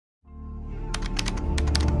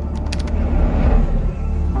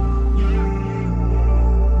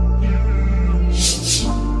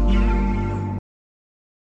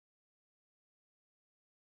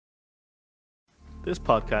This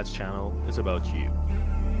podcast channel is about you,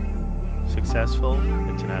 successful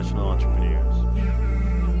international entrepreneurs,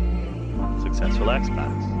 successful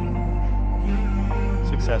expats,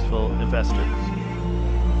 successful investors.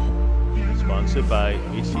 Sponsored by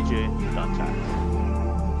HTJ Tax.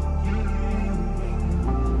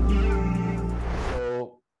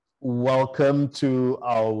 So, welcome to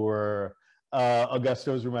our.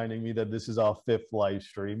 Augusto is reminding me that this is our fifth live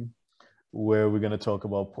stream where we're going to talk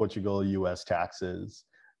about Portugal US taxes.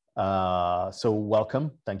 So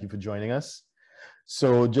welcome. Thank you for joining us.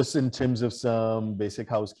 So just in terms of some basic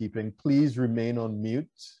housekeeping, please remain on mute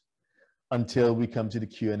until we come to the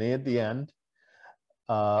Q&A at the end.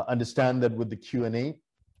 Understand that with the Q&A,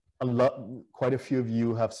 quite a few of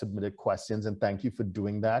you have submitted questions, and thank you for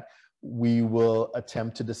doing that. We will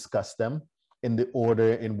attempt to discuss them in the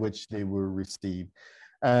order in which they were received.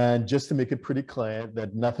 And just to make it pretty clear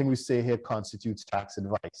that nothing we say here constitutes tax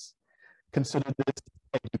advice. Consider this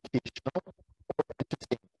educational or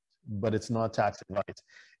entertainment, but it's not tax advice.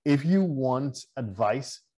 If you want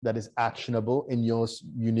advice that is actionable in your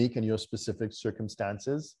unique and your specific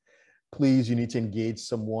circumstances, please, you need to engage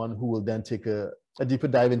someone who will then take a deeper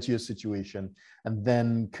dive into your situation and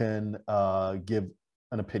then can give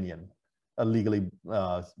an opinion, a legally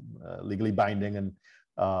binding and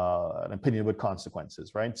an opinion with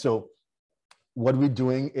consequences, right? So what we're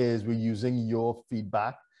doing is we're using your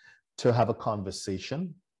feedback to have a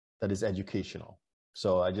conversation that is educational.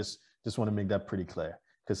 So I just want to make that pretty clear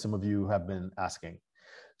because some of you have been asking.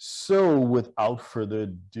 So without further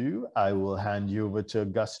ado, I will hand you over to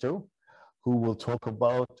Augusto, who will talk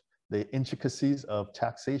about the intricacies of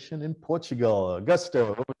taxation in Portugal.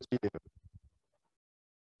 Augusto, over to you.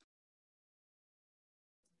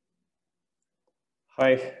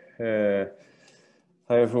 Hi,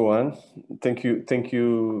 hi everyone. Thank you,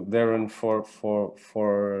 Darren, for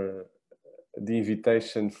the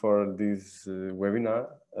invitation for this webinar.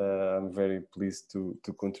 I'm very pleased to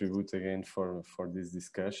contribute again for this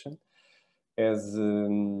discussion. As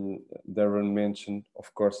Darren mentioned,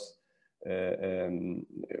 of course,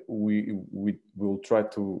 we will try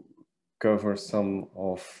to cover some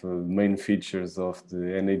of the main features of the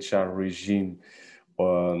NHR regime.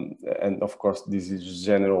 And of course, this is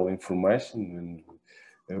general information, and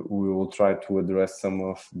we will try to address some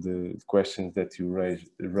of the questions that you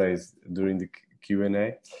raised during the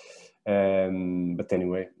Q&A. But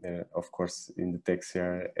anyway, of course, in the tax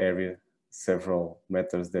area, several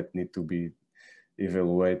matters that need to be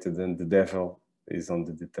evaluated, and the devil is on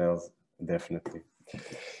the details, definitely.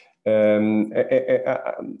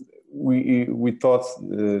 We thought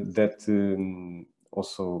that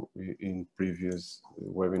also in previous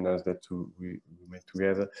webinars that we made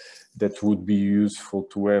together, that would be useful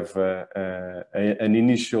to have an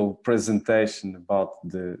initial presentation about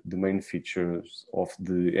the main features of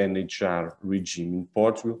the NHR regime in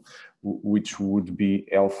Portugal, which would be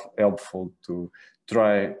helpful to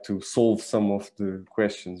try to solve some of the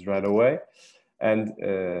questions right away and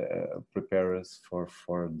prepare us for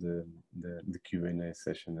the Q&A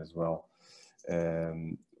session as well.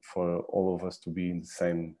 For all of us to be in the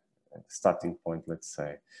same starting point, let's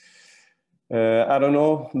say. I don't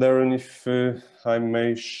know, Darren, if I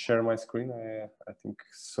may share my screen. I think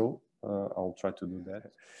so. I'll try to do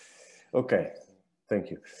that. Okay, thank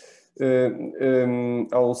you.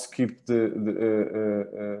 I'll skip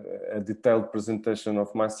a detailed presentation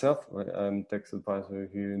of myself. I'm tax advisor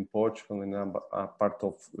here in Portugal, and I'm part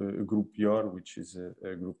of Group IOR, which is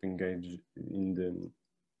a group engaged in the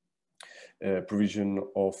provision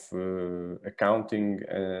of accounting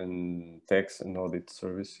and tax and audit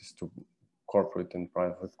services to corporate and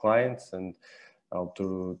private clients, and I'll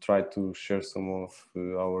try to share some of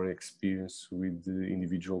our experience with the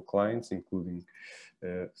individual clients, including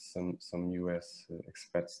some US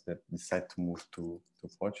expats that decide to move to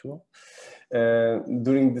Portugal.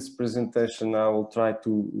 During this presentation, I will try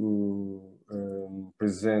to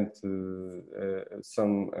present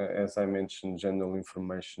some, as I mentioned, general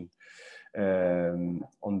information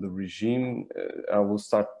on the regime. I will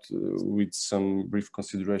start with some brief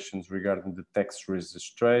considerations regarding the tax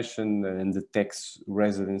registration and the tax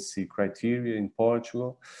residency criteria in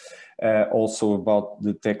Portugal. Also about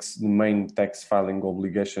the main tax filing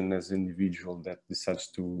obligation as an individual that decides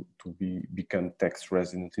to become tax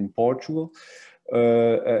resident in Portugal.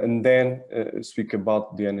 And then speak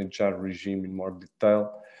about the NHR regime in more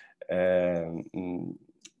detail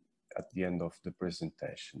at the end of the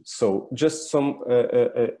presentation. So just some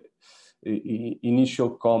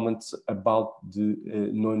initial comments about the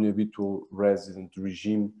non-habitual resident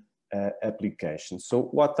regime application. So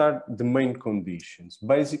what are the main conditions?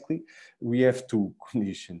 Basically, we have two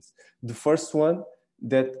conditions. The first one,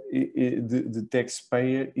 that the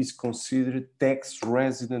taxpayer is considered tax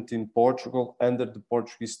resident in Portugal under the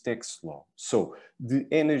Portuguese tax law. So the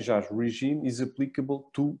NHR regime is applicable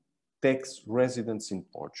to tax residents in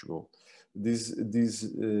Portugal. This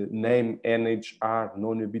name NHR,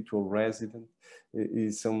 non-habitual resident,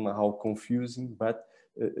 is somehow confusing, but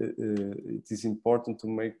it is important to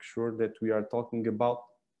make sure that we are talking about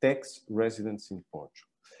tax residents in Portugal.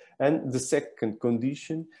 And the second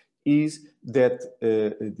condition is that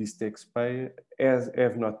this taxpayer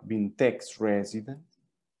have not been tax resident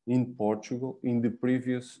in Portugal in the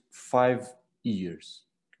previous 5 years.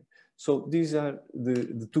 So these are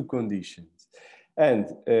the two conditions. And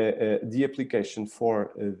the application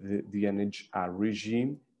for the NHR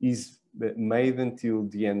regime is made until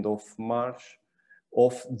the end of March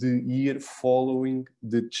of the year following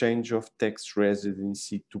the change of tax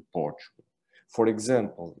residency to Portugal. For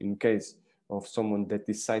example, in case of someone that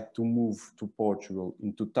decide to move to Portugal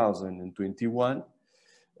in 2021,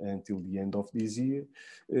 until the end of this year,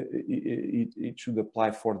 it should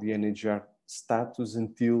apply for the NHR status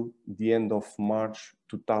until the end of March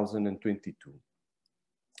 2022.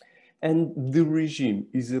 And the regime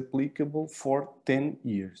is applicable for 10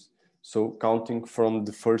 years. So counting from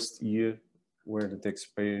the first year where the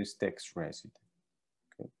taxpayer is tax resident.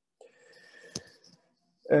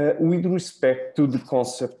 With respect to the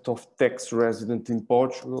concept of tax resident in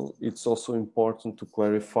Portugal, it's also important to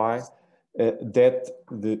clarify that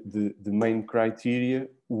the main criteria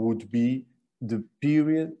would be the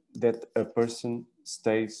period that a person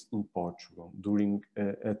stays in Portugal during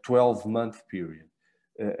a 12-month period.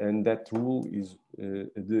 And that rule is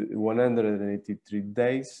the 183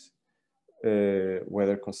 days,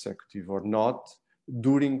 whether consecutive or not,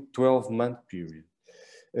 during 12-month period.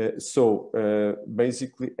 So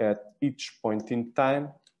basically at each point in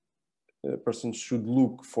time, a person should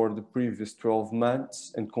look for the previous 12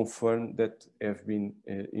 months and confirm that have been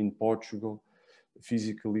in Portugal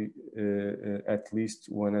physically at least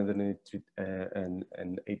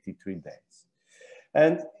 183 days.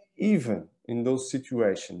 And even in those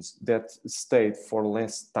situations that stayed for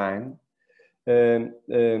less time, the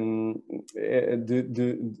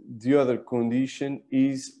other condition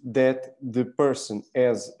is that the person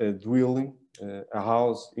has a dwelling, a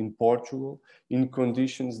house in Portugal, in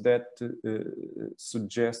conditions that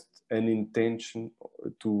suggest an intention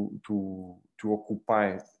to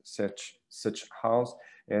occupy such house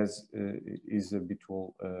as is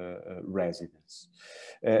habitual residence.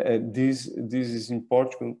 This is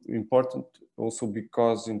important also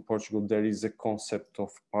because in Portugal there is a concept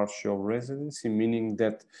of partial residency, meaning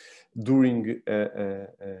that during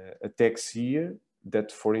a tax year,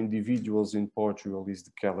 that for individuals in Portugal is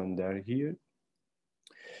the calendar year,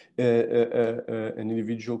 an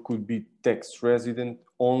individual could be tax resident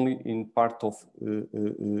only in part of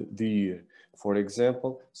the year. For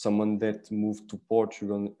example, someone that moved to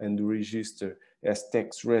Portugal and registered as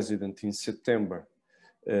tax resident in September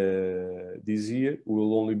this year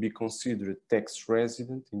will only be considered tax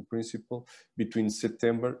resident in principle between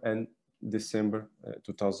September and December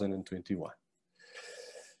 2021.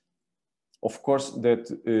 Of course, that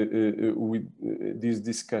with this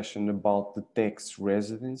discussion about the tax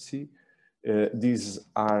residency, these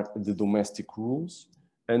are the domestic rules,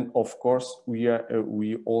 and of course we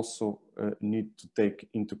also need to take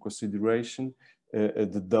into consideration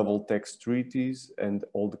the double tax treaties and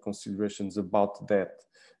all the considerations about that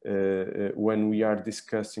when we are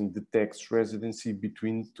discussing the tax residency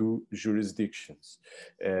between two jurisdictions.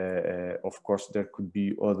 Of course, there could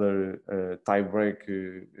be other tie-break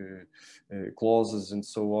clauses and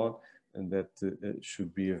so on, and that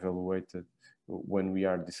should be evaluated when we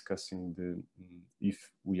are discussing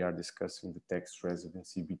if we are discussing the tax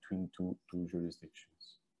residency between two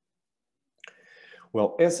jurisdictions.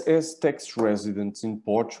 Well, as tax residents in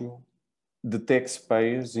Portugal, the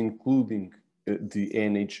taxpayers, including the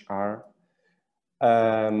NHR,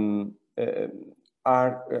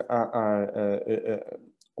 are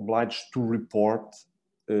obliged to report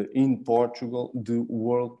in Portugal the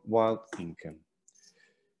worldwide income.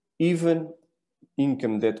 Even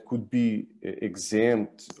income that could be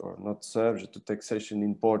exempt or not subject to taxation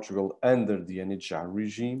in Portugal under the NHR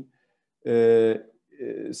regime,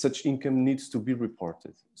 such income needs to be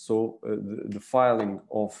reported. So the filing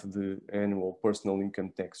of the annual personal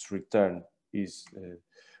income tax return is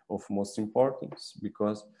of most importance,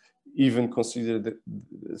 because even consider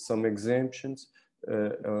some exemptions,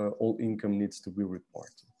 all income needs to be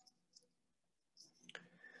reported.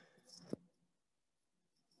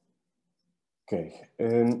 Okay,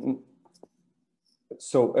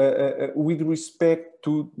 With respect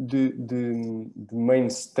to the main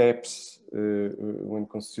steps when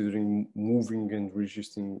considering moving and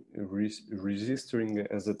registering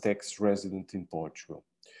as a tax resident in Portugal.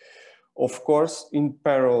 Of course, in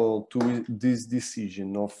parallel to this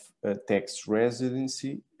decision of tax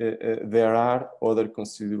residency, there are other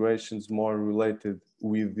considerations more related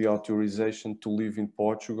with the authorization to live in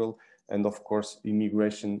Portugal and, of course,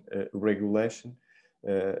 immigration regulation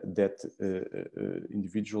that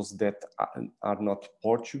individuals that are not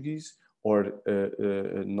Portuguese or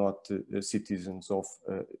not citizens of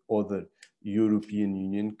other European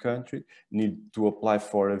Union country need to apply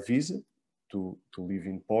for a visa to live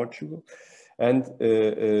in Portugal. And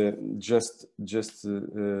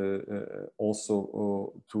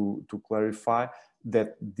also to clarify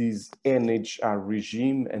that this NHR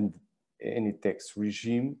regime and any tax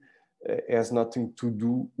regime has nothing to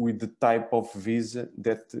do with the type of visa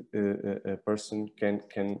that a person can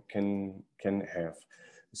have.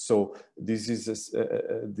 So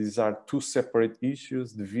these are two separate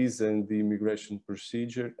issues: the visa and the immigration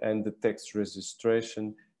procedure, and the tax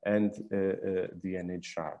registration and the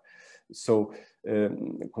NHR. So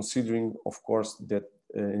considering, of course, that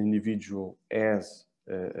an individual has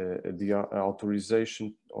the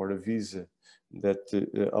authorization or a visa that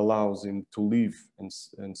allows him to live and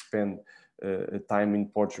spend time in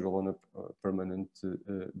Portugal on a permanent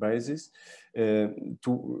basis,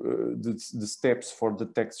 the steps for the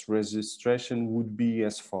tax registration would be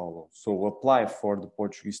as follows. So apply for the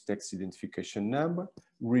Portuguese tax identification number,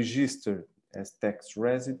 register as tax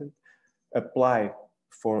resident, apply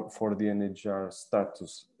for the NHR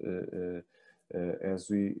status as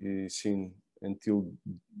we seen until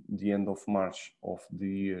the end of March of the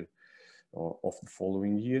year or of the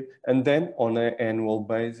following year, and then on an annual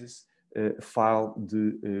basis file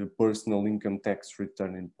the personal income tax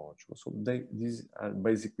return in Portugal. So these are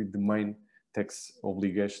basically the main tax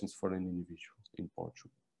obligations for an individual in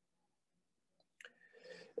Portugal.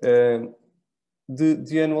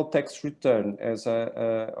 The annual tax return, as I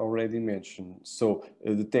already mentioned, so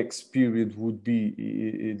the tax period would be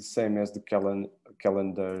the same as the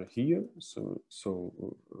calendar here, so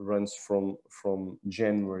runs from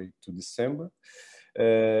January to December.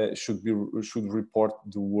 Should report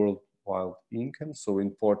the worldwide income. So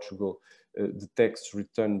in Portugal, the tax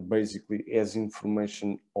return basically has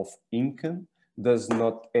information of income, does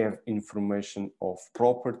not have information of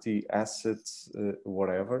property, assets,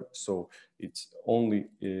 whatever. So it's only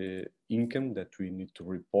income that we need to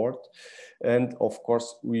report. And of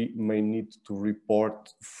course, we may need to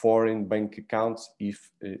report foreign bank accounts if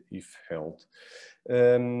held.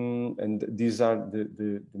 And these are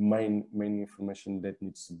the main information that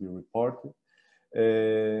needs to be reported.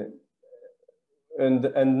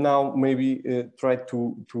 And now maybe try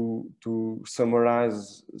to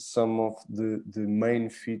summarize some of the main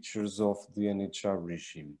features of the NHR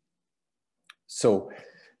regime. So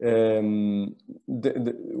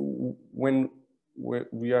when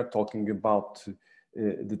we are talking about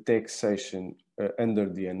the taxation under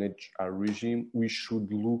the NHR regime, we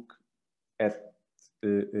should look at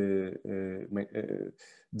the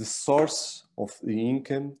source of the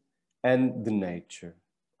income and the nature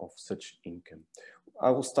of such income. I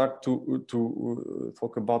will start to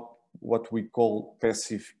talk about what we call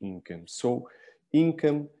passive income. So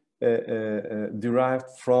income derived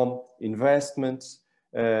from investments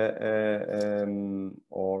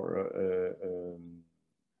or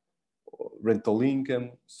rental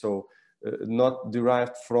income. So not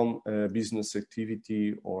derived from business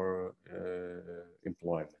activity or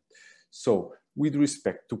employment. So with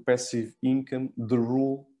respect to passive income, the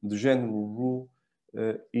general rule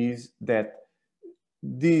is that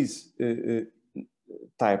these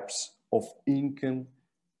types of income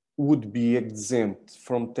would be exempt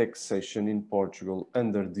from taxation in Portugal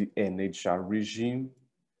under the NHR regime,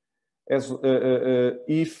 as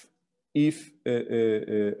if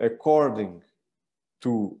according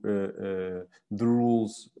to the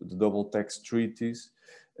rules, the double tax treaties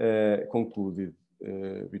concluded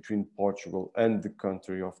between Portugal and the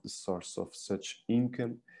country of the source of such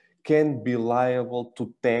income, can be liable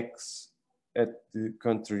to tax at the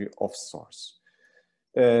country of source.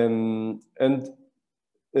 And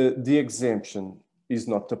the exemption is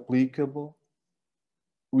not applicable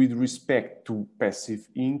with respect to passive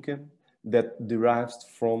income that derives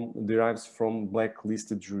from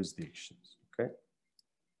blacklisted jurisdictions. Okay.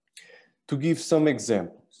 To give some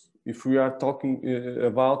examples, if we are talking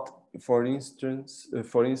about, for instance,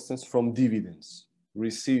 from dividends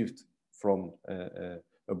received from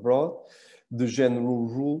abroad, the general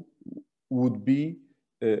rule would be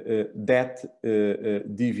that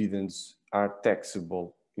dividends are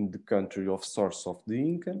taxable in the country of source of the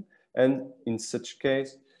income, and in such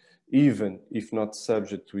case, even if not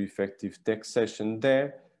subject to effective taxation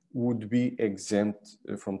there, would be exempt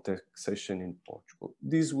from taxation in Portugal.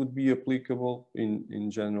 This would be applicable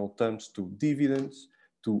in general terms to dividends,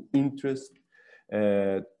 to interest,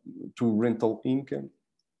 to rental income.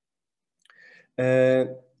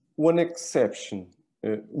 One exception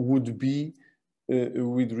would be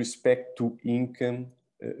with respect to income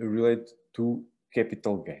related to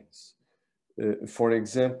capital gains. For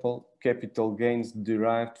example, capital gains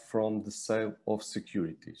derived from the sale of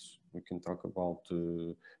securities. We can talk about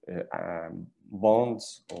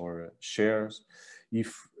bonds or shares.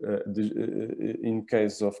 If in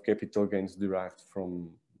case of capital gains derived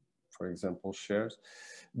from, for example, shares,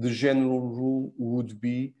 the general rule would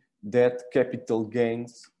be that capital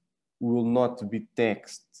gains will not be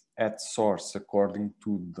taxed at source according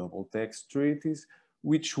to double tax treaties,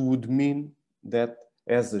 which would mean that,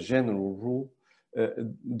 as a general rule,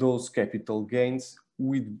 those capital gains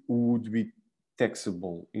would be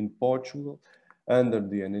taxable in Portugal under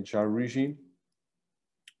the NHR regime,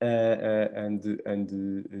 and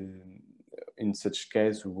in such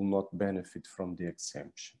case we will not benefit from the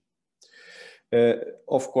exemption.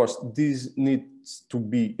 Of course, this needs to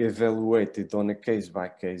be evaluated on a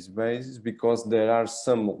case-by-case basis, because there are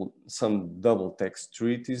some double tax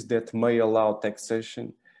treaties that may allow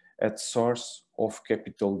taxation at source of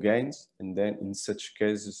capital gains, and then in such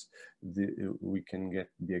cases we can get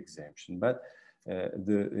the exemption. But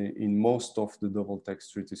in most of the double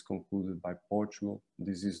tax treaties concluded by Portugal,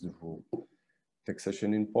 this is the rule: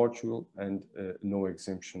 taxation in Portugal and no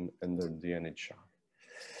exemption under the NHR.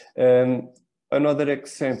 Another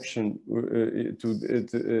exemption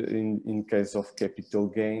in case of capital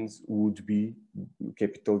gains would be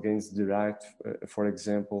capital gains derived, for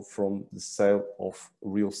example, from the sale of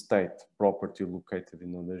real estate property located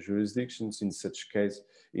in other jurisdictions. In such case,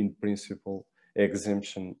 in principle,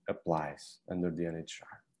 exemption applies under the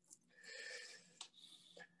NHR.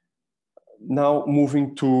 Now,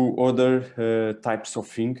 moving to other types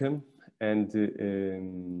of income, and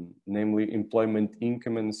namely employment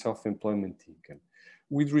income and self-employment income.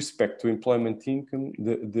 With respect to employment income,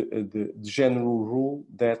 the general rule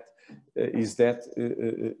is that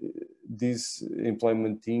this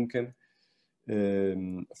employment income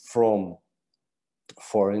from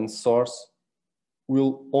foreign source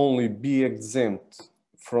will only be exempt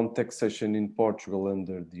from taxation in Portugal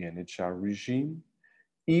under the NHR regime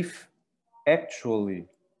if actually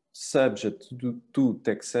subject to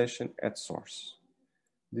taxation at source.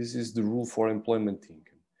 This is the rule for employment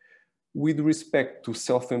income. With respect to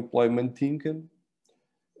self-employment income,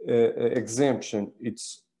 exemption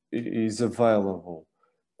is available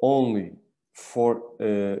only for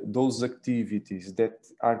those activities that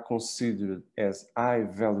are considered as high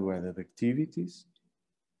value-added activities,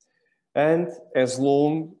 and as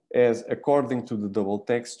long as, according to the double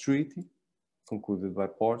tax treaty concluded by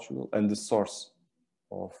Portugal and the source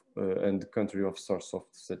of and the country of source of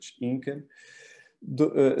such income,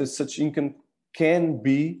 such income can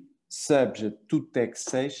be subject to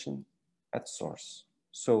taxation at source.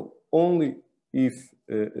 So only if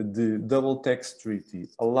the double tax treaty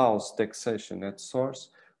allows taxation at source,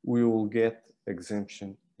 we will get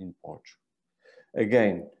exemption in Portugal.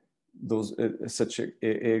 Again, such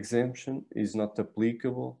exemption is not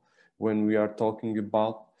applicable when we are talking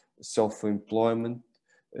about self-employment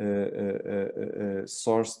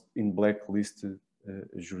sourced in blacklisted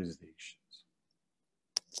jurisdictions.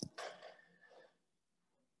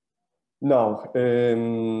 Now,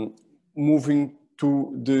 moving to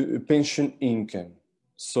the pension income.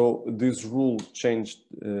 So this rule changed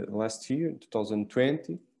last year, in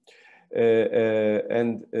 2020.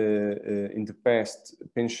 And in the past,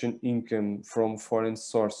 pension income from foreign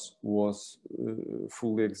source was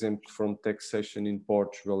fully exempt from taxation in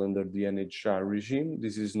Portugal under the NHR regime.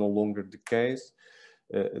 This is no longer the case.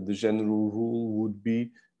 The general rule would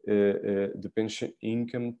be the pension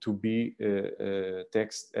income to be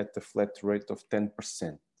taxed at a flat rate of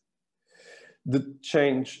 10%. The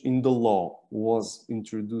change in the law was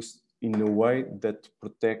introduced in a way that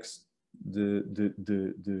protects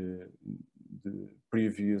the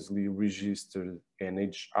previously registered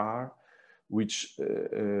NHR, which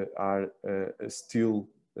are still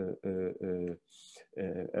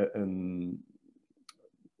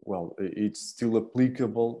well, it's still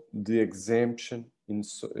applicable, the exemption in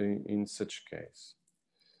such case.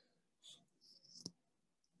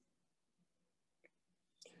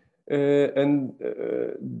 And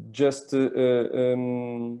just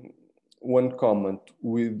one comment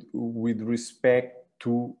with respect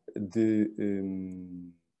to the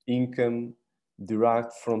income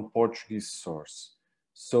derived from Portuguese source.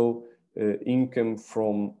 So income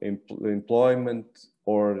from employment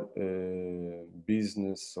or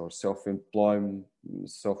business or self-employment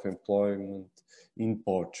in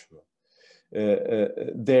Portugal.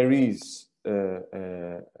 There is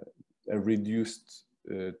a reduced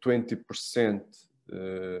 20%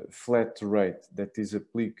 flat rate that is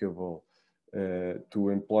applicable to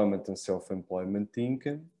employment and self-employment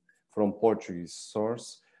income from Portuguese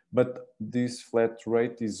source, but this flat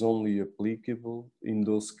rate is only applicable in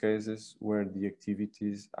those cases where the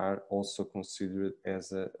activities are also considered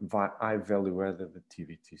as a high value added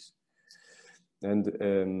activities. And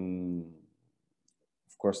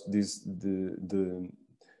of course, the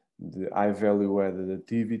high value added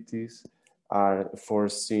activities are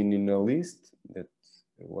foreseen in a list that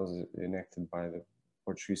was enacted by the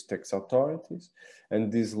Portuguese tax authorities,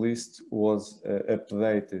 and this list was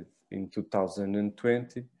updated in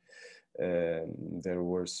 2020. There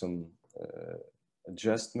were some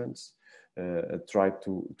adjustments, try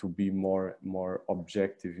to be more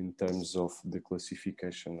objective in terms of the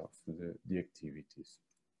classification of the activities.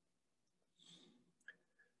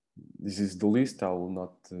 This is the list. I will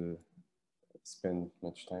not spend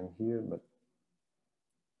much time here, but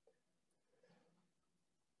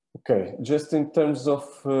okay, just in terms of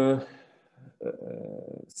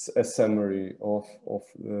a summary of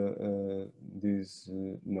these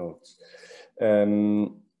notes.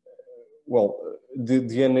 Well, the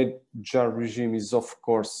NHR regime is, of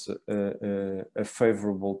course, a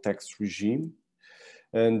favorable tax regime,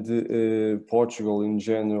 and Portugal in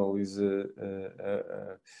general is a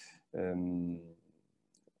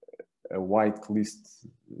whitelist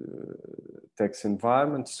tax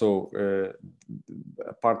environment. So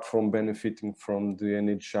apart from benefiting from the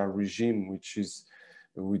NHR regime, which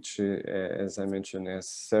as I mentioned, has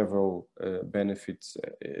several benefits,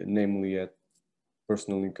 namely at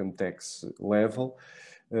personal income tax level,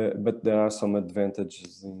 but there are some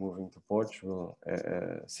advantages in moving to Portugal,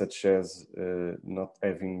 such as not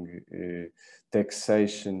having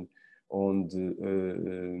taxation on the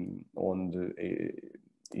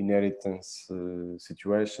inheritance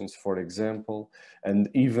situations, for example, and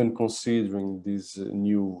even considering this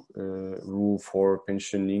new rule for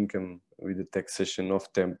pension income with a taxation of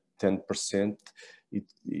 10%,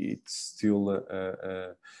 it's still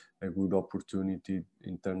a good opportunity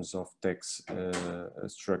in terms of tax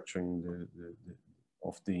structuring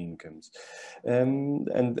of the incomes. And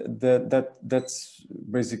that's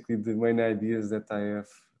basically the main ideas that I have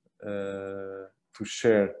to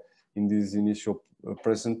share in this initial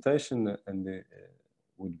presentation, and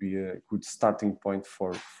would be a good starting point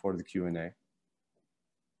for the Q&A.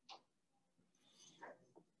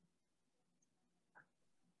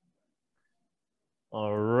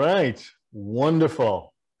 All right,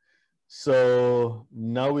 wonderful. So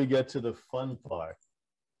now we get to the fun part,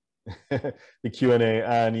 the Q&A.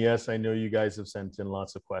 And yes, I know you guys have sent in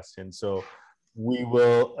lots of questions, so we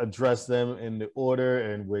will address them in the order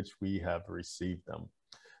in which we have received them.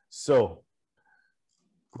 So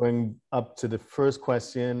going up to the first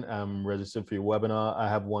question, I'm registered for your webinar. I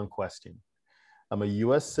have one question. I'm a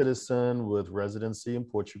US citizen with residency in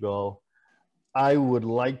Portugal. I would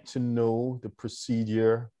like to know the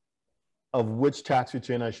procedure of which tax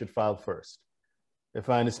return I should file first. If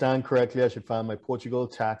I understand correctly, I should file my Portugal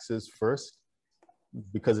taxes first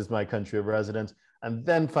because it's my country of residence, and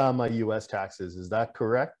then file my US taxes. Is that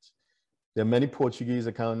correct? There are many Portuguese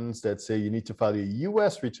accountants that say you need to file your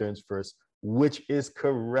US returns first, which is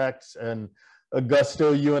correct. And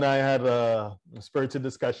Augusto, you and I had a spirited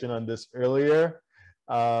discussion on this earlier.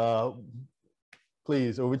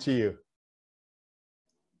 Please, over to you.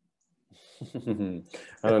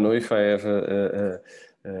 I don't know if I have a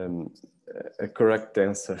correct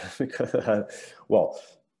answer because, well,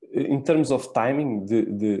 in terms of timing,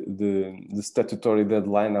 the statutory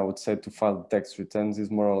deadline, I would say, to file tax returns is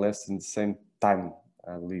more or less in the same time,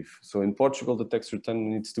 I believe. So in Portugal, the tax return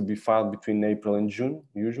needs to be filed between April and June,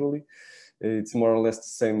 usually. It's more or less the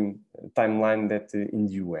same timeline that in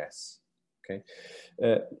the US. Okay,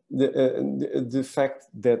 the fact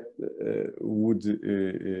that would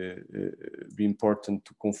be important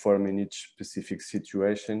to confirm in each specific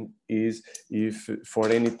situation is if for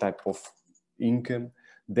any type of income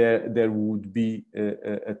there would be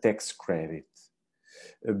a tax credit.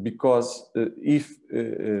 Because if,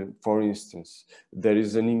 for instance, there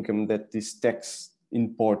is an income that is taxed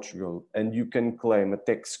in Portugal and you can claim a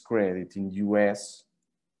tax credit in the US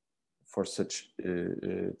for such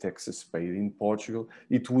taxes paid in Portugal,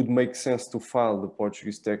 it would make sense to file the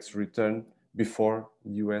Portuguese tax return before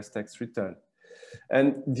the US tax return.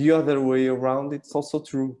 And the other way around, it's also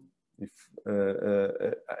true. If,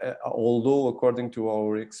 although according to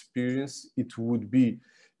our experience, it would be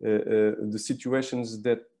the situations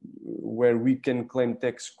that where we can claim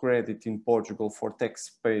tax credit in Portugal for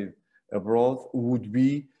tax paid abroad would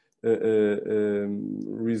be residual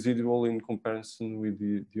in comparison with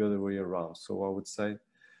the other way around. So I would say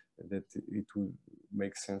that it would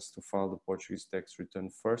make sense to file the Portuguese tax return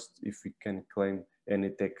first if we can claim any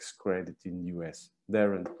tax credit in the US.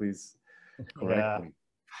 Darren, please correct me.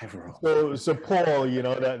 So Paul, you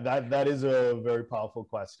know, that is a very powerful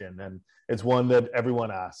question, and it's one that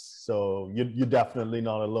everyone asks. So you're definitely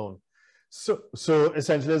not alone. So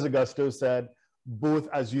essentially, as Augusto said, both,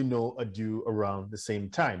 as you know, are due around the same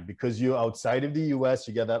time. Because you're outside of the US,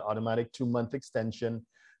 you get that automatic 2-month extension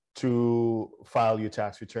to file your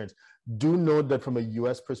tax returns. Do note that from a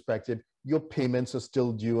US perspective, your payments are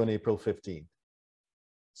still due on April 15th.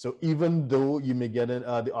 So even though you may get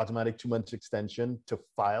the automatic 2-month extension to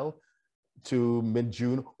file to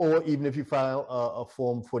mid-June, or even if you file a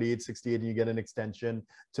form 4868 and you get an extension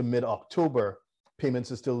to mid-October,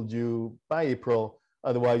 payments are still due by April.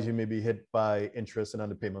 Otherwise, you may be hit by interest and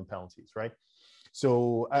underpayment penalties, right?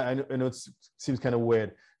 So I know it seems kind of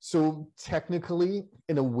weird. So technically,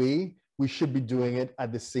 in a way, we should be doing it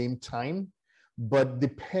at the same time. But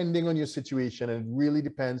depending on your situation, and it really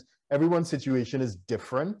depends, everyone's situation is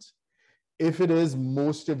different. If it is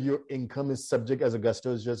most of your income is subject, as Augusto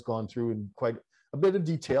has just gone through in quite a bit of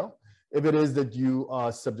detail, if it is that you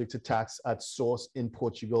are subject to tax at source in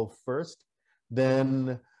Portugal first,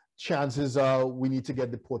 then chances are we need to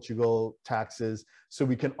get the Portugal taxes so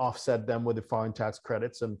we can offset them with the foreign tax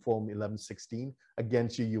credits in Form 1116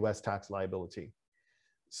 against your US tax liability.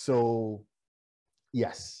 So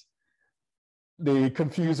yes, the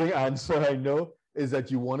confusing answer, I know, is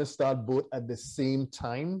that you want to start both at the same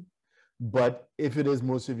time. But if it is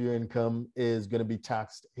most of your income is going to be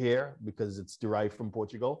taxed here because it's derived from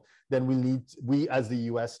Portugal, then we as the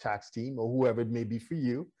US tax team, or whoever it may be for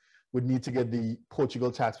you, would need to get the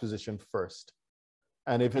Portugal tax position first.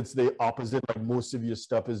 And if it's the opposite, like most of your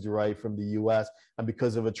stuff is derived from the US, and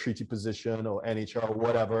because of a treaty position or NHR or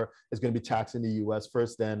whatever, it's going to be taxed in the US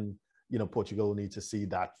first, then, you know, Portugal will need to see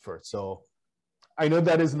that first. So I know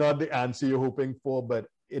that is not the answer you're hoping for, but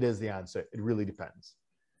it is the answer. It really depends.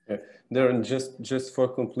 Yeah. Darren, just for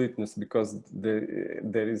completeness, because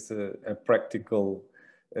there is a practical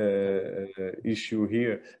issue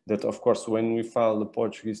here, that of course when we file the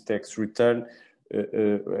Portuguese tax return,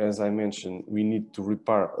 as I mentioned, we need to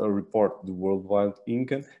report the worldwide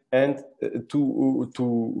income, and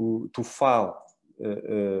to file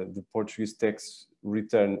the Portuguese tax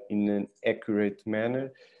return in an accurate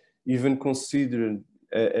manner, even considering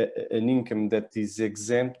an income that is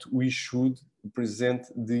exempt, we should present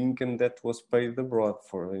the income that was paid abroad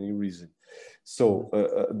for any reason. So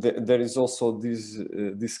there is also this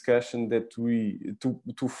discussion that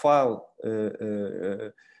to file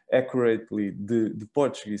accurately the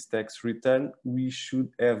Portuguese tax return, we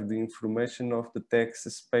should have the information of the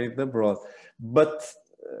taxes paid abroad. But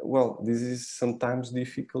well, this is sometimes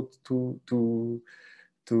difficult to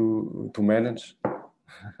manage.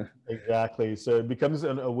 Exactly. So it becomes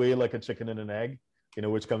in a way like a chicken and an egg, you know,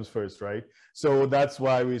 which comes first, right? So that's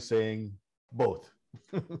why we're saying both.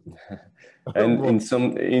 And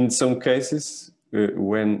in some cases,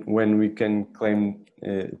 when we can claim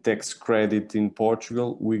tax credit in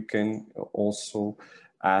Portugal, we can also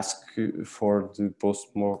ask for the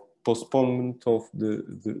postponement of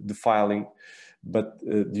the filing. But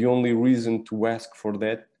the only reason to ask for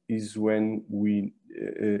that is when we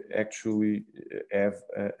actually have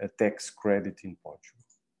a tax credit in Portugal.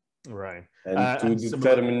 Right. And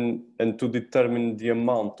to determine the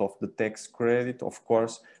amount of the tax credit, of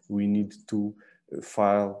course, we need to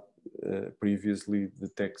file previously the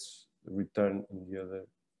tax return in the other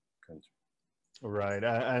country. Right.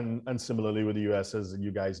 And similarly with the US, as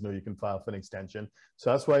you guys know, you can file for an extension.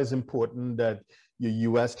 So that's why it's important that your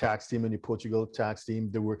US tax team and your Portugal tax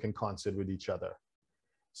team, they work in concert with each other.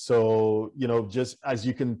 So, you know, just as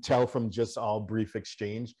you can tell from just our brief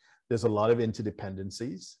exchange, there's a lot of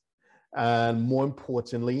interdependencies. And more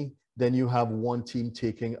importantly, then you have one team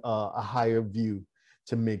taking a higher view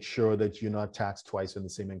to make sure that you're not taxed twice on the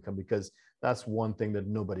same income, because that's one thing that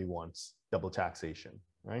nobody wants, double taxation,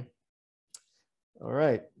 right? All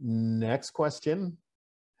right, next question.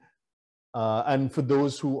 And for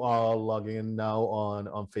those who are logging in now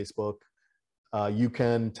on Facebook, you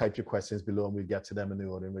can type your questions below and we'll get to them in the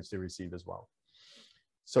order in which they received as well.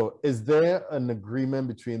 So is there an agreement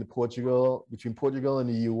between Portugal and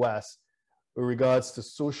the US with regards to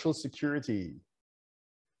Social Security?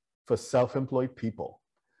 for self-employed people.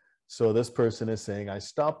 So this person is saying, I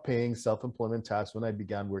stopped paying self-employment tax when I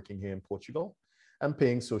began working here in Portugal. I'm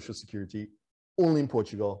paying Social Security only in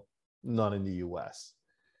Portugal, not in the US.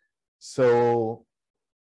 So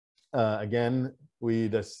again,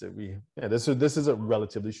 this is a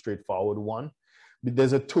relatively straightforward one.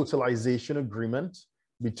 There's a totalization agreement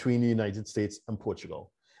between the United States and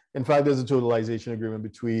Portugal. In fact, there's a totalization agreement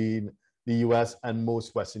between the US and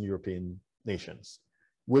most Western European nations,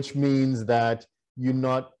 which means that you're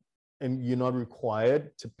not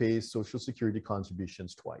required to pay Social Security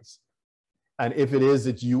contributions twice. And if it is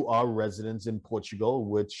that you are residents in Portugal,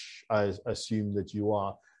 which I assume that you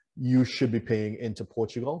are, you should be paying into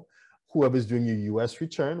Portugal. Whoever's doing your US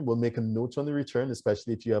return will make a note on the return,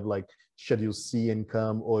 especially if you have like Schedule C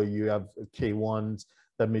income or you have K1s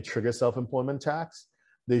that may trigger self-employment tax.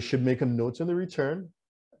 They should make a note on the return,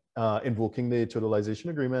 invoking the totalization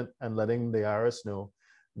agreement and letting the IRS know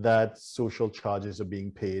that social charges are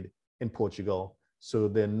being paid in Portugal, so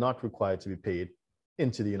they're not required to be paid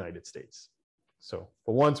into the United States. So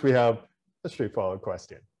for once, we have a straightforward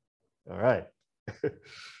question. All right.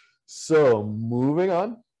 So moving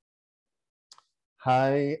on.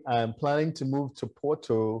 Hi, I'm planning to move to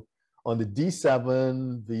Porto on the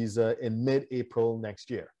D7 visa in mid-April next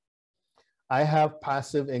year. I have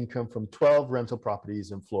passive income from 12 rental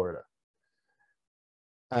properties in Florida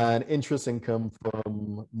and interest income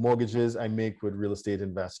from mortgages I make with real estate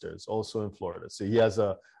investors, also in Florida. So he has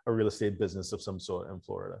a real estate business of some sort in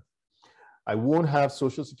Florida. I won't have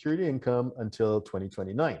Social Security income until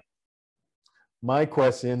 2029. My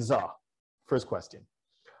questions are, first question,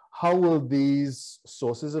 how will these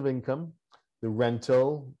sources of income, the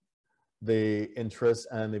rental, the interest,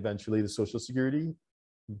 and eventually the Social Security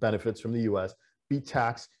benefits from the US be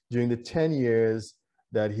taxed during the 10 years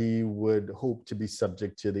that he would hope to be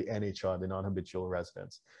subject to the NHR, the non-habitual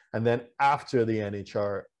residence? And then after the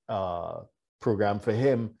NHR program for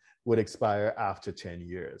him would expire after 10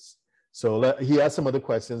 years. So he has some other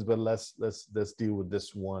questions, but let's deal with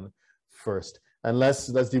this one first. And let's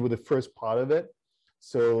deal with the first part of it.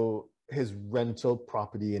 So his rental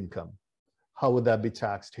property income, how would that be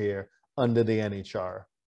taxed here under the NHR,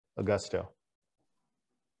 Augusto?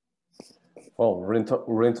 Well,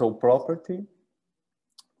 rental property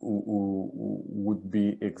would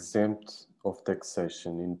be exempt of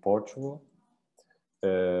taxation in Portugal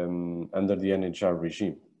under the NHR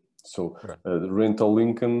regime. So the rental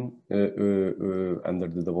income under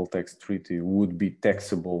the double tax treaty would be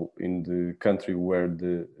taxable in the country where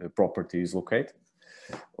the property is located,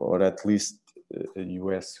 or at least the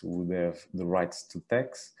US would have the rights to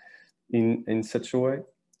tax in such a way.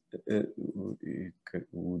 It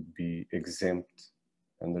would be exempt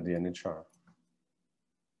under the NHR.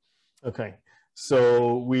 Okay,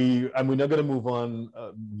 so we're not going to move on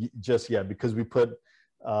just yet because we put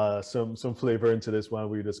some flavor into this while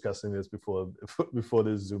we were discussing this before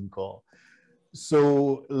this Zoom call.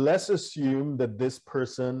 So let's assume that this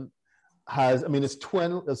person has, it's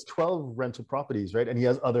 12 rental properties, right? And he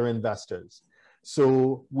has other investors.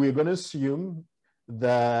 So we're going to assume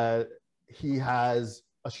that he has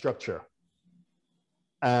a structure,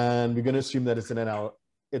 and we're going to assume that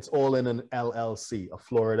it's all in an LLC, a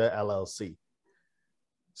Florida LLC.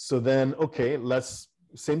 So then, okay,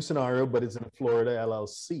 same scenario, but it's in a Florida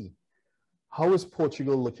LLC. How is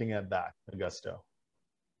Portugal looking at that, Augusto?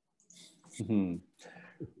 Mm-hmm.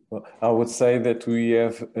 Well, I would say that we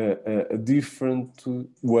have different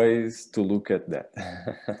ways to look at that.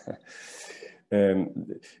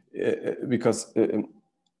 Because in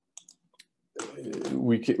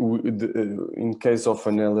case of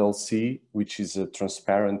an LLC, which is a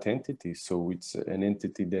transparent entity, so it's an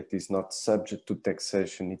entity that is not subject to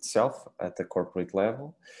taxation itself at the corporate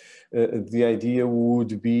level, the idea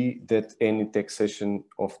would be that any taxation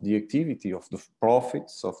of the activity, of the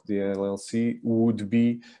profits of the LLC, would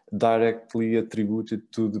be directly attributed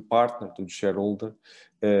to the partner, to the shareholder,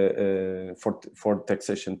 for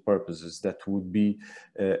taxation purposes. That would be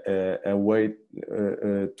a way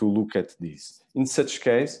to look at this. In such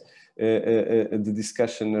case, the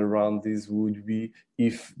discussion around this would be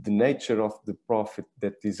if the nature of the profit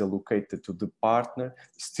that is allocated to the partner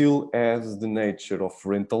still has the nature of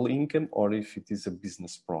rental income, or if it is a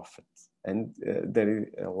business profit. And there is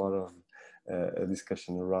a lot of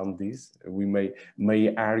discussion around this. We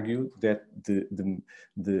may argue that the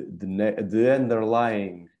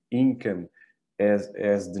underlying income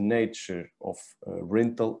as the nature of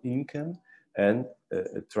rental income, and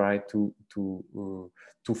try to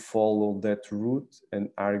follow that route and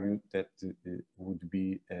argue that it would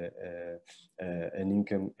be an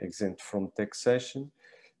income exempt from taxation.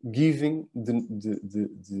 giving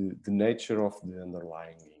the nature of the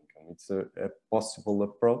underlying income. It's a possible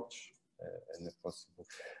approach and a possible.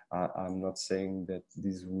 I'm not saying that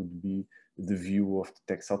this would be the view of the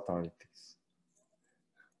tax authorities.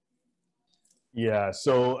 Yeah.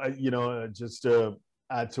 So, you know, just to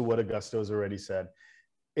add to what Augusto's already said,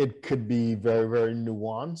 it could be very, very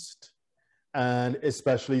nuanced. And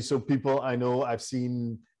especially, so people, I know I've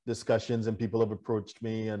seen discussions and people have approached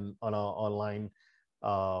me and on our online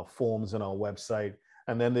forums on our website.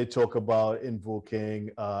 And then they talk about invoking,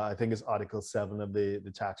 I think it's Article 7 of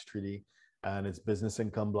the tax treaty, and it's business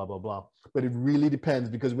income, blah, blah, blah. But it really depends,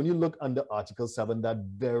 because when you look under Article 7, that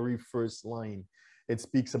very first line, it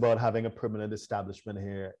speaks about having a permanent establishment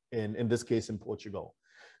here, in this case, in Portugal.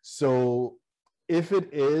 So if it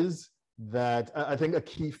is that, I think a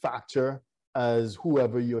key factor, as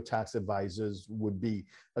whoever your tax advisors would be,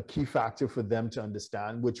 a key factor for them to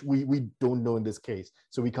understand, which we don't know in this case,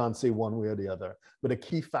 so we can't say one way or the other, but a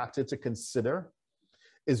key factor to consider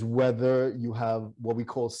is whether you have what we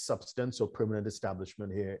call substance or permanent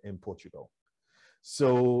establishment here in Portugal.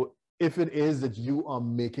 So if it is that you are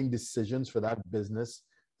making decisions for that business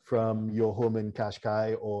from your home in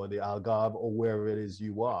Cascais or the Algarve or wherever it is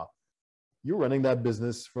you are, you're running that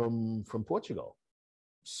business from Portugal.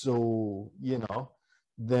 So, you know,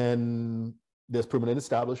 then there's permanent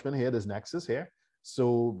establishment here, there's nexus here.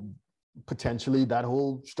 So potentially that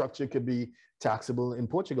whole structure could be taxable in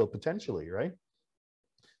Portugal, potentially, right?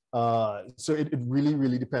 So it really,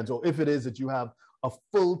 really depends. Or if it is that you have a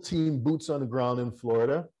full team, boots on the ground in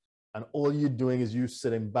Florida, and all you're doing is you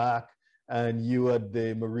sitting back and you at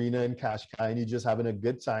the marina in Cascais and you're just having a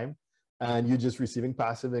good time and you're just receiving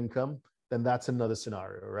passive income, then that's another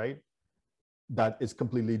scenario, right? That is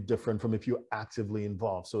completely different from if you're actively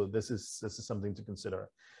involved. So this is something to consider.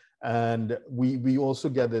 And we also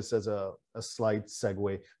get this as a slight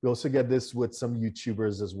segue. We also get this with some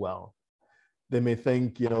YouTubers as well. They may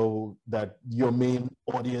think, you know, that your main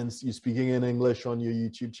audience, you're speaking in English on your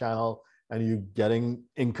YouTube channel and you're getting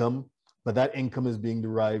income, but that income is being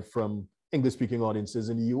derived from English-speaking audiences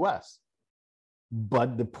in the US.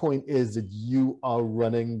 But the point is that you are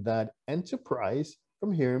running that enterprise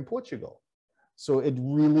from here in Portugal. So it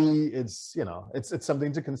really, it's, you know, it's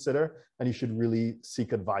something to consider, and you should really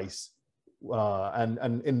seek advice.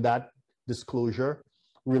 And in that disclosure,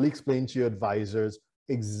 really explain to your advisors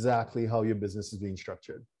exactly how your business is being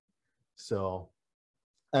structured. So,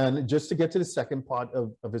 and just to get to the second part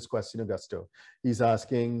of his question, Augusto, he's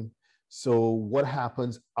asking, so what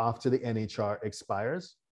happens after the NHR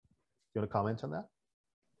expires? You want to comment on that?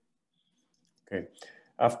 Okay.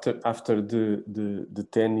 After the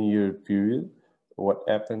 10-year period, what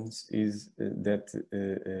happens is that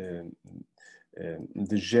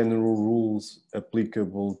the general rules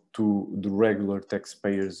applicable to the regular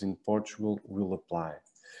taxpayers in Portugal will apply.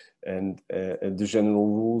 And the general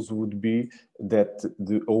rules would be that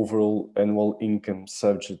the overall annual income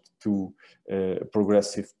subject to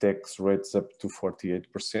progressive tax rates up to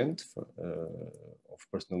 48%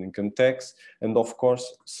 of personal income tax, and of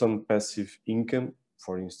course some passive income.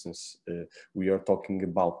 For instance, we are talking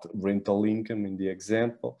about rental income in the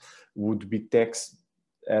example, would be taxed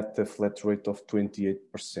at a flat rate of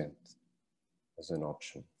 28% as an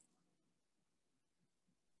option.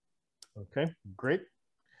 Okay, great.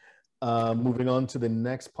 Moving on to the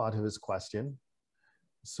next part of his question.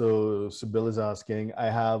 So Bill is asking, I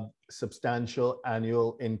have substantial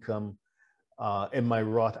annual income in my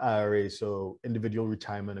Roth IRA, so individual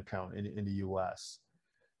retirement account in the US.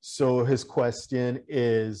 So his question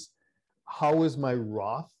is, how is my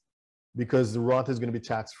Roth? Because the Roth is going to be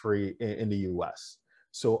tax-free in the US.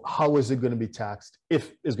 So how is it going to be taxed,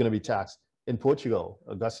 if it's going to be taxed in Portugal,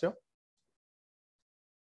 Augusto?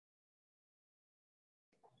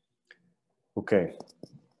 Okay.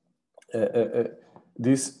 The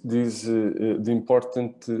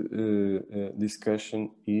important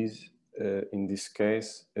discussion is, in this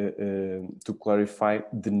case, to clarify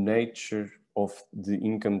the nature of the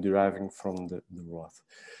income deriving from the Roth.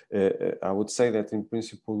 I would say that in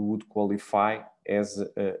principle would qualify as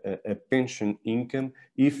a pension income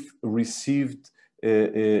if received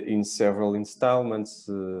in several installments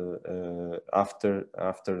after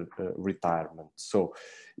retirement. So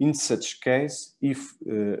in such case, if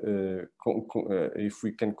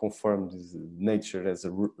we can confirm this nature as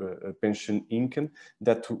a pension income,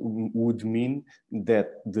 that would mean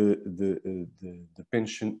that the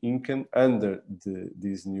pension income under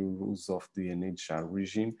these new rules of the NHR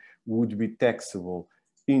regime would be taxable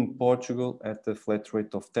in Portugal at a flat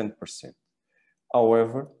rate of 10%.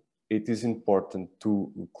 However, it is important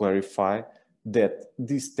to clarify that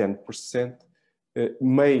this 10%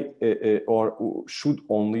 may or should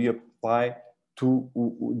only apply to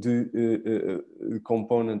the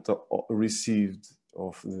component received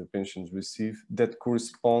of the pensions received that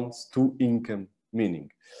corresponds to income, meaning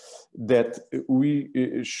that we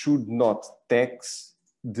should not tax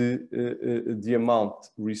the amount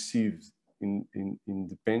received in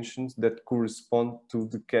the pensions that correspond to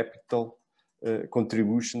the capital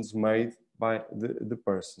contributions made by the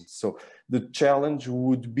person. So the challenge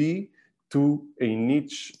would be to in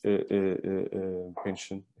each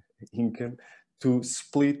pension income to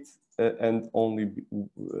split and only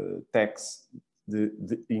tax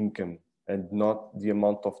the income and not the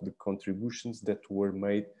amount of the contributions that were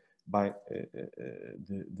made by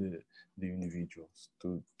the individuals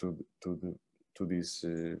to this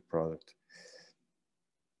product.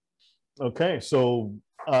 Okay, so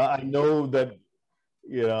I know that,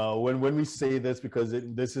 you know, when we say this, because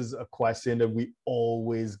this is a question that we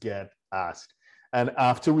always get asked, and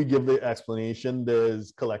after we give the explanation,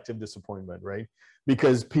 there's collective disappointment, right?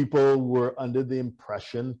 Because people were under the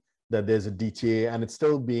impression that there's a DTA, and it's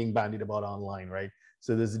still being bandied about online, right?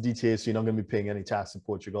 So there's a DTA, so you're not going to be paying any tax in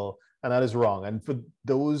Portugal, and that is wrong. And for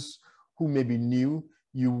those who may be new,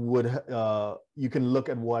 you can look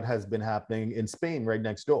at what has been happening in Spain right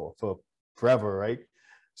next door for forever, right?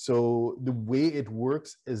 So the way it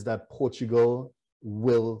works is that Portugal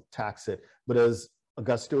will tax it. But as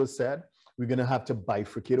Augusto has said, we're going to have to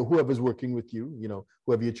bifurcate, or whoever's working with you, you know,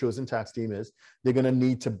 whoever your chosen tax team is, they're going to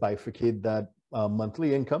need to bifurcate that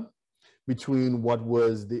monthly income between what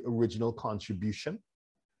was the original contribution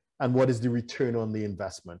and what is the return on the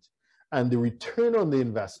investment. And the return on the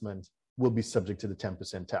investment will be subject to the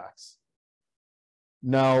 10% tax.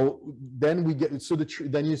 Now, then we get, so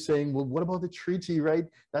then you're saying, well, what about the treaty, right?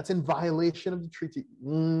 That's in violation of the treaty.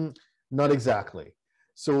 Not exactly.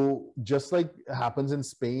 So just like happens in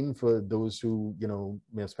Spain, for those who, you know,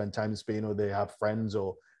 may have spent time in Spain, or they have friends,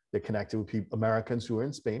 or they're connected with people, Americans who are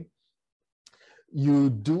in Spain, you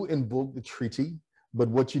do invoke the treaty, but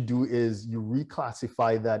what you do is you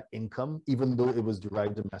reclassify that income, even though it was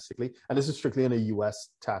derived domestically. And this is strictly in a US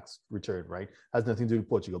tax return, right? Has nothing to do with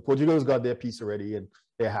Portugal. Portugal's got their piece already and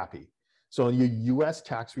they're happy. So on your US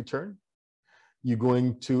tax return, you're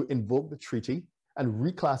going to invoke the treaty and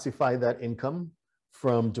reclassify that income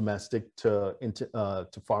from domestic to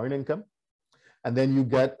foreign income. And then you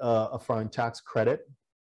get a foreign tax credit,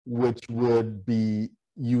 which would be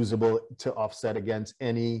usable to offset against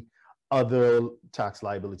any other tax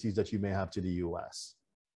liabilities that you may have to the US.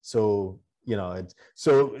 So, you know,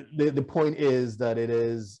 so the point is that it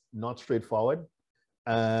is not straightforward.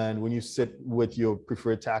 And when you sit with your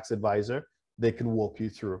preferred tax advisor, they can walk you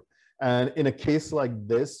through. And in a case like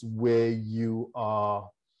this, where you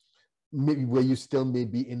still may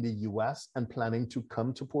be in the US and planning to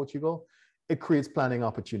come to Portugal, it creates planning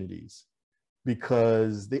opportunities,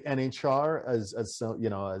 because the NHR,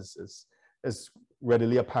 as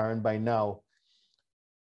readily apparent by now,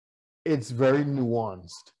 it's very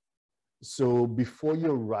nuanced. So before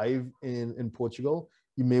you arrive in Portugal,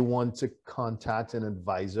 you may want to contact an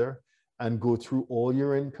advisor and go through all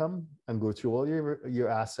your income and go through all your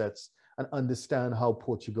assets and understand how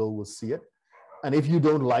Portugal will see it. And if you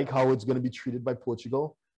don't like how it's going to be treated by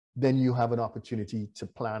Portugal, then you have an opportunity to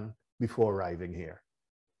plan before arriving here.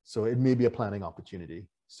 So it may be a planning opportunity.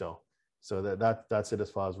 So that's it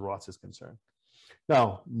as far as ROTS is concerned.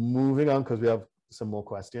 Now, moving on, because we have some more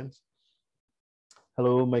questions.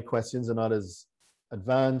 Hello, my questions are not as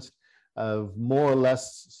advanced. I've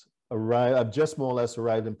just more or less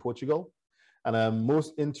arrived in Portugal, and I'm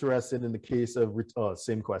most interested in the case of,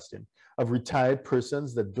 same question, of retired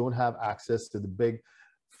persons that don't have access to the big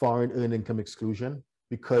foreign earned income exclusion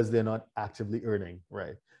because they're not actively earning,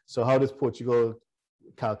 right? So how does Portugal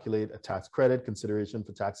calculate a tax credit consideration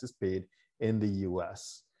for taxes paid in the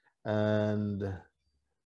US? And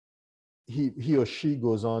he or she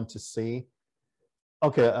goes on to say,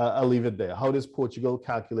 okay, I'll leave it there. How does Portugal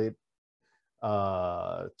calculate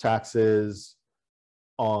taxes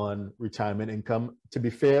on retirement income? To be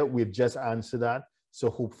fair, we've just answered that. So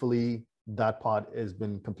hopefully that part has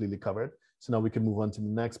been completely covered. So now we can move on to the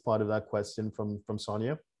next part of that question from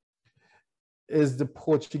Sonia. Is the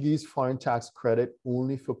Portuguese foreign tax credit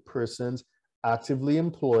only for persons actively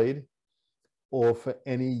employed, or for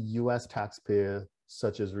any US taxpayer,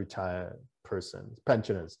 such as retired persons,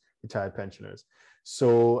 pensioners, retired pensioners?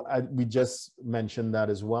 So we just mentioned that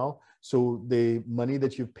as well. So the money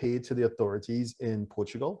that you've paid to the authorities in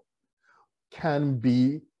Portugal can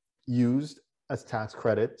be used as tax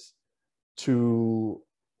credits to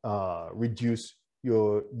reduce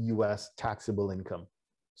your US taxable income.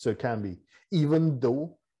 So it can be, even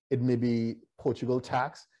though it may be Portugal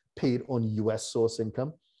tax paid on US source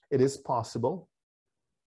income, it is possible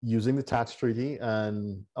using the tax treaty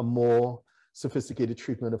and a more sophisticated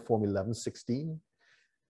treatment of Form 1116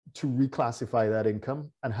 to reclassify that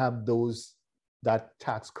income and have that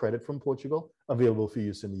tax credit from Portugal available for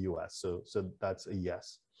use in the US. So that's a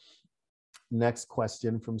yes. Next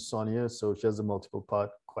question from Sonia. So she has a multiple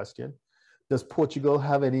part question. Does Portugal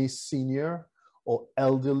have any senior or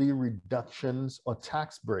elderly reductions or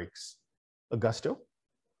tax breaks? Augusto?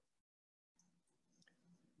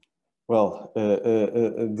 Well,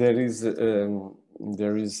 there is a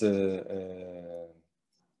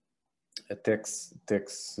tax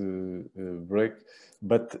break,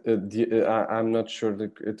 but I'm not sure,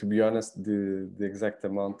 to be honest, the exact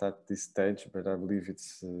amount at this stage, but I believe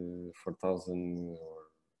it's 4,000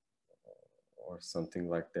 or something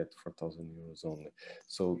like that, 4,000 euros only.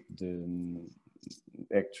 So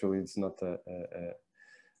actually it's not a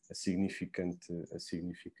significant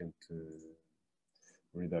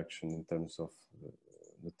reduction in terms of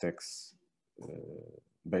the tax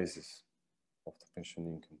basis of the pension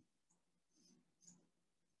income.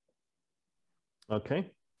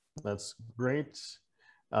 Okay, that's great.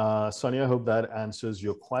 Sonia, I hope that answers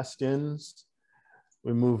your questions.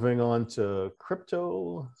 We're moving on to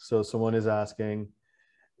crypto. So someone is asking,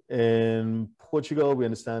 in Portugal, we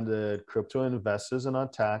understand that crypto investors are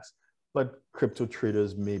not taxed, but crypto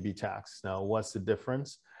traders may be taxed. Now, what's the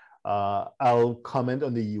difference? I'll comment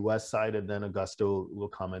on the US side, and then Augusto will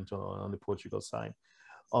comment on the Portugal side.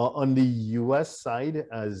 On the US side,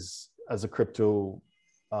 as a crypto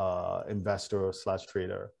investor /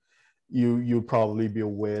 trader, you'll probably be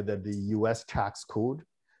aware that the US tax code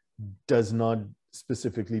does not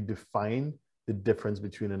specifically define the difference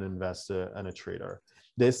between an investor and a trader.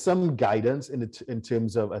 There's some guidance in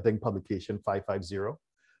terms of, I think, publication 550,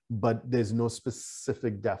 but there's no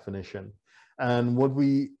specific definition. And what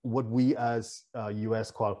we as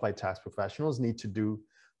US qualified tax professionals need to do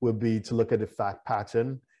will be to look at the fact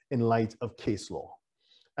pattern in light of case law.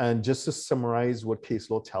 And just to summarize what case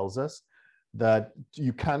law tells us, that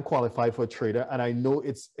you can qualify for a trader. And I know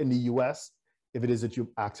it's in the US, if it is that you're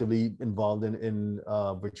actively involved in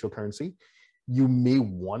virtual currency, you may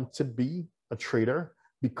want to be a trader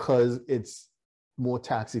because it's more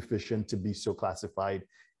tax efficient to be so classified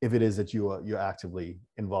if it is that you're actively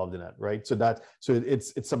involved in it, right? So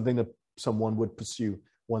it's something that someone would pursue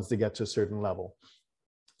once they get to a certain level.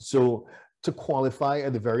 So to qualify,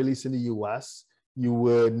 at the very least in the US, you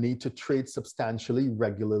would need to trade substantially,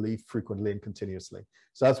 regularly, frequently, and continuously.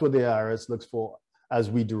 So that's what the IRS looks for as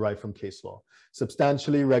we derive from case law.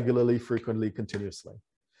 Substantially, regularly, frequently, continuously.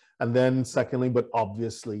 And then secondly, but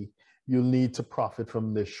obviously, you'll need to profit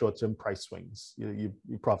from the short-term price swings. You're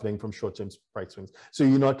profiting from short-term price swings. So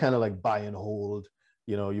you're not kind of like buy and hold,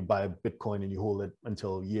 you buy a Bitcoin and you hold it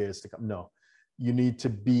until years to come. No, you need to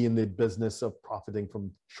be in the business of profiting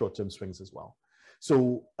from short-term swings as well.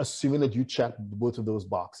 So assuming that you check both of those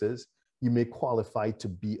boxes, you may qualify to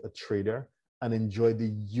be a trader and enjoy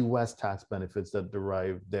the US tax benefits that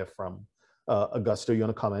derive therefrom. Augusto, you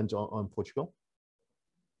want to comment on Portugal?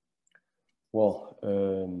 Well,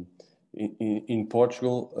 in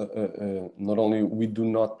Portugal, not only we do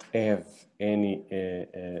not have any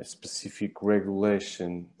specific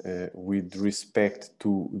regulation with respect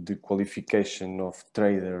to the qualification of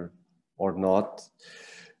trader or not,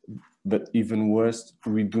 but even worse,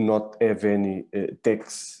 we do not have any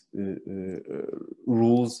tax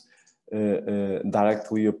rules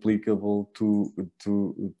directly applicable to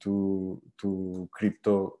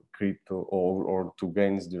crypto or to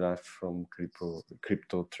gains derived from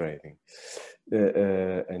crypto trading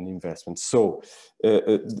and investment. So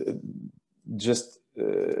just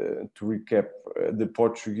to recap, the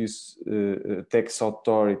Portuguese tax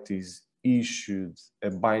authorities issued a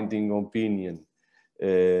binding opinion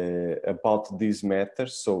about these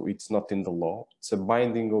matters. So it's not in the law, it's a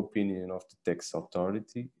binding opinion of the tax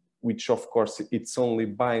authority, which of course it's only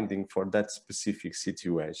binding for that specific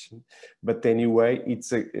situation. But anyway, it's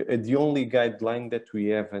the only guideline that we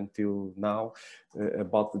have until now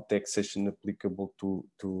about the taxation applicable to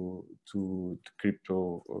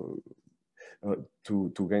crypto,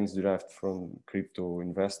 to gains derived from crypto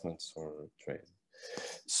investments or trade.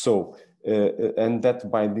 So, and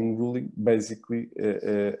that binding ruling basically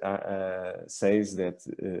says that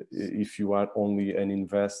if you are only an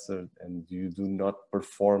investor and you do not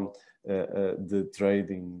perform the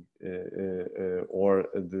trading or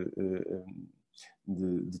the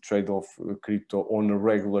trade of crypto on a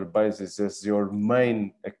regular basis as your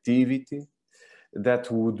main activity,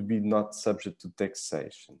 that would be not subject to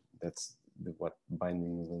taxation. what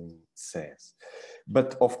binding law says.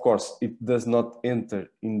 But of course, it does not enter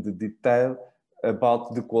in the detail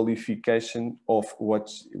about the qualification of what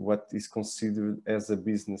is considered as a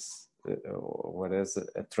business or as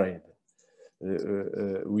a trade.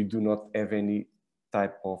 We do not have any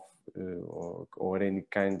type of or any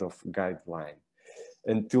kind of guideline.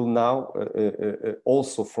 Until now,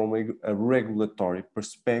 also from a regulatory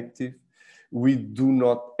perspective, we do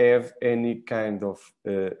not have any kind of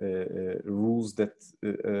rules that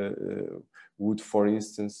would, for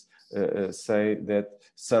instance, say that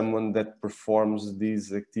someone that performs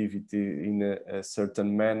this activity in a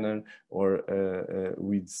certain manner or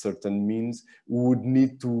with certain means would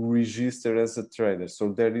need to register as a trader.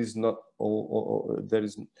 So there is not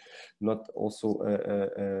also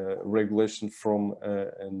a regulation from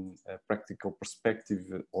a practical perspective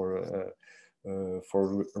or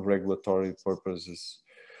for regulatory purposes.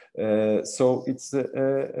 So it's,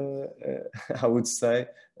 I would say,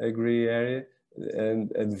 a gray area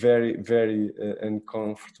and very, very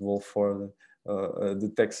uncomfortable for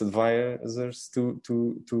the tax advisors to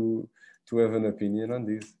have an opinion on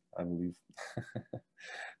this, I believe.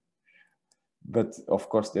 But of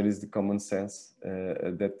course, there is the common sense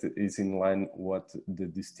that is in line what the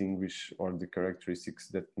distinguish or the characteristics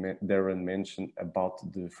that Darren mentioned about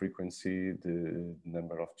the frequency, the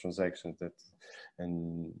number of transactions that,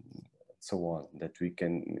 and so on, that we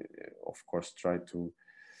can, of course, try to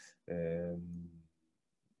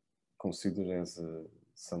consider as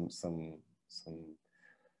some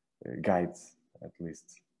guides, at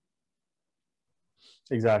least.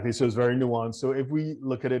 Exactly. So it's very nuanced. So if we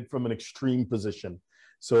look at it from an extreme position,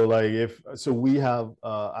 so like we have,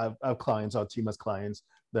 I have clients, our team has clients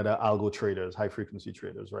that are algo traders, high frequency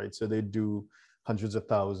traders, right? So they do hundreds of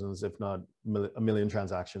thousands, if not a million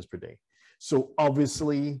transactions per day. So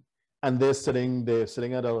obviously, and they're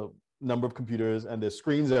sitting at a number of computers and there's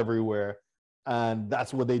screens everywhere. And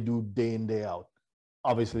that's what they do day in, day out.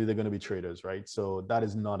 Obviously, they're going to be traders, right? So that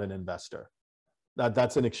is not an investor.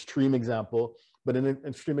 That's an extreme example, but an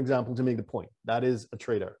extreme example to make the point. That is a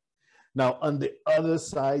trader. Now, on the other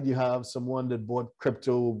side, you have someone that bought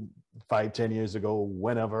crypto 5-10 years ago,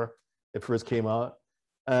 whenever it first came out,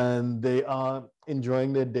 and they are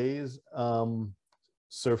enjoying their days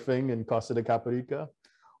surfing in Costa de Caparica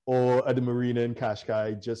or at the marina in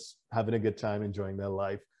Cascais, just having a good time, enjoying their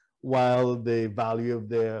life, while the value of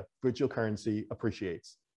their virtual currency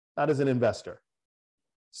appreciates. That is an investor.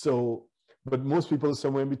 So, but most people are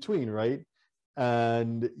somewhere in between, right?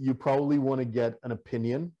 And you probably want to get an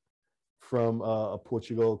opinion from a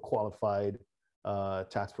Portugal qualified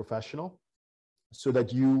tax professional so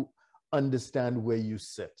that you understand where you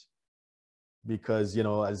sit. Because, you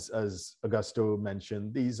know, as Augusto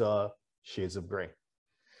mentioned, these are shades of gray,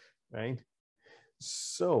 right?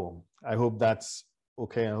 So I hope that's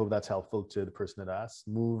okay. I hope that's helpful to the person that asked.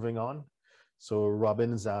 Moving on. So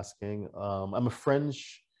Robin is asking, I'm a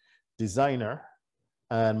French designer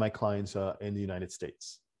and my clients are in the United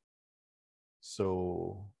States.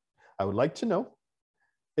 So I would like to know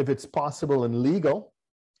if it's possible and legal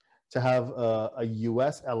to have a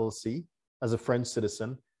US LLC as a French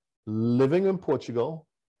citizen living in Portugal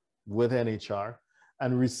with NHR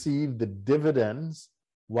and receive the dividends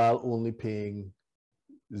while only paying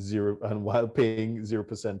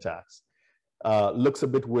 0% tax. Looks a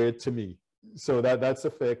bit weird to me. So that's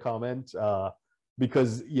a fair comment.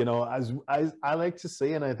 Because, you know, as I like to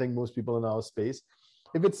say, and I think most people in our space,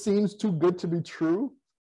 if it seems too good to be true,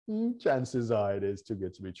 chances are it is too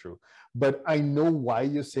good to be true. But I know why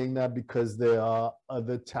you're saying that, because there are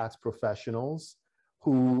other tax professionals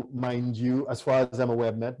who, mind you, as far as I'm aware,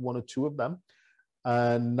 I've met one or two of them,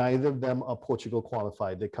 and neither of them are Portugal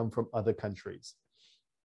qualified. They come from other countries.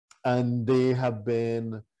 And they have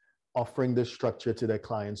been offering this structure to their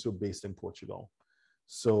clients who are based in Portugal.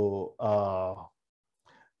 So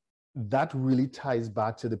that really ties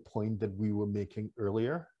back to the point that we were making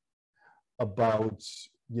earlier about,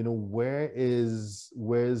 you know, where's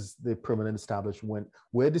the permanent establishment,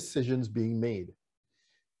 where decisions being made.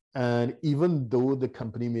 And even though the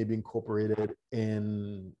company may be incorporated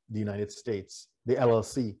in the United States, the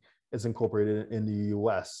LLC is incorporated in the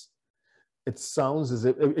US, it sounds as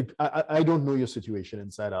if, I don't know your situation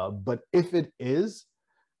inside out, but if it is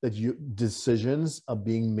that decisions are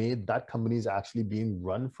being made, that company is actually being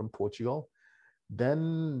run from Portugal,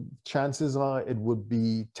 then chances are it would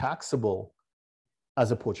be taxable as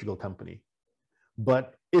a Portugal company.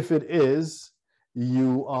 But if it is,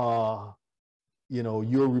 you are, you know,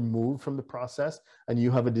 you're removed from the process and you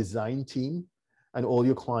have a design team and all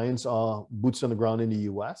your clients are boots on the ground in the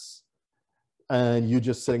US, and you're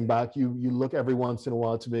just sitting back, you look every once in a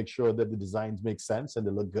while to make sure that the designs make sense and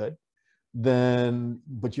they look good, then,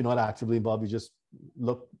 but you're not actively involved, you just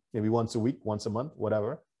look maybe once a week, once a month,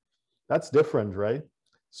 whatever, that's different, right?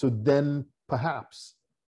 So then perhaps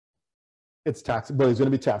it's taxable, it's going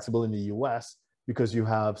to be taxable in the US because you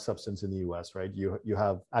have substance in the US, right? You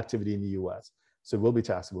have activity in the US, so it will be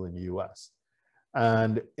taxable in the US.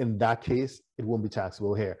 And in that case, it won't be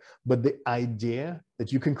taxable here. But the idea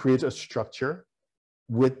that you can create a structure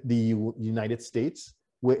with the United States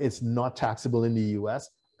where it's not taxable in the US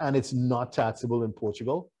and it's not taxable in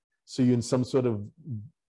Portugal, so you're in some sort of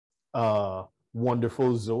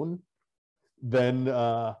wonderful zone, then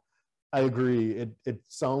I agree. It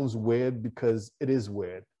sounds weird because it is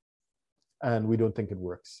weird, and we don't think it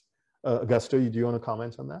works. Augusto, do you want to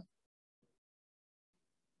comment on that?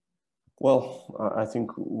 Well, I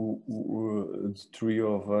think the three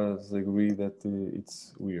of us agree that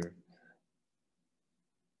it's weird.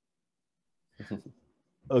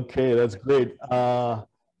 Okay, that's great.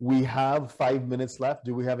 We have 5 minutes left.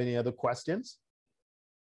 Do we have any other questions?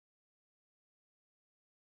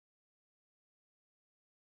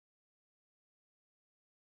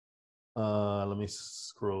 Let me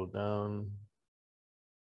scroll down.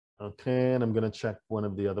 Okay, and I'm going to check one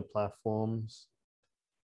of the other platforms.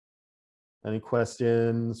 Any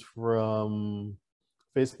questions from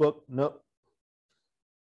Facebook? Nope.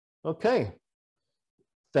 Okay.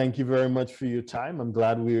 Thank you very much for your time. I'm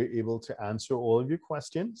glad we were able to answer all of your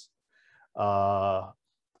questions.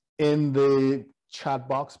 In the chat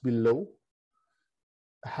box below,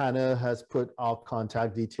 Hannah has put our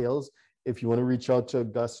contact details. If you want to reach out to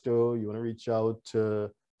Augusto, you want to reach out to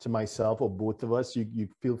myself or both of us, you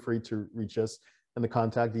feel free to reach us in the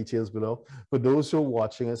contact details below. For those who are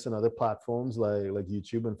watching us on other platforms like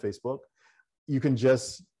YouTube and Facebook, you can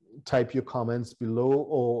just type your comments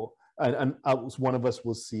below, and one of us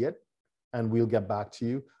will see it and we'll get back to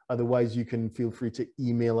you. Otherwise, you can feel free to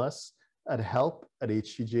email us at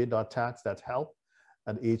help@htj.tax. That's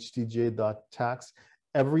help@htj.tax.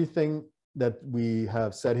 Everything that we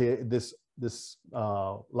have said here, this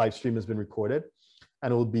live stream has been recorded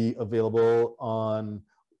and it will be available on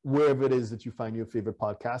wherever it is that you find your favorite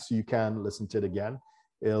podcast, so you can listen to it again.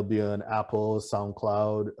 It'll be on Apple,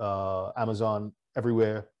 SoundCloud, Amazon,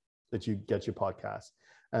 everywhere that you get your podcast.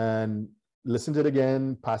 And listen to it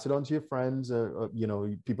again, pass it on to your friends,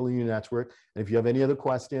 people in your network. And if you have any other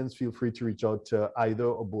questions, feel free to reach out to either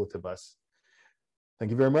or both of us. Thank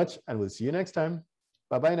you very much, and we'll see you next time.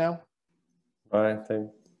 Bye-bye now. Bye,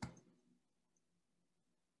 thanks.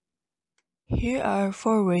 Here are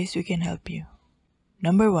 4 ways we can help you.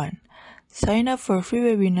 Number 1. Sign up for free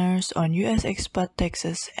webinars on U.S. expat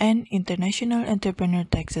taxes and international entrepreneur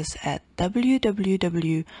taxes at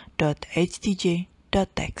www.htj.tax.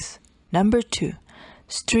 Number 2.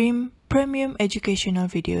 Stream premium educational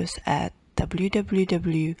videos at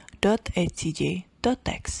www.htj.tax.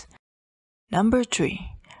 Number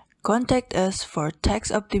 3. Contact us for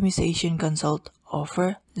tax optimization consult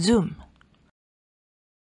over Zoom.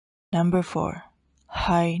 Number 4.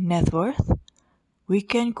 High net worth. We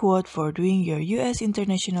can quote for doing your U.S.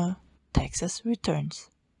 international taxes returns.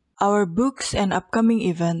 Our books and upcoming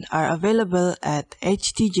event are available at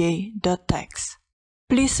htj.tax.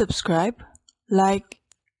 Please subscribe, like,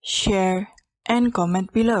 share, and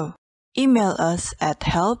comment below. Email us at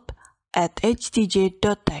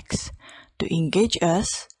help@htj.tax to engage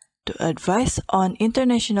us, to advise on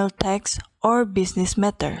international tax or business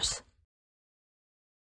matters.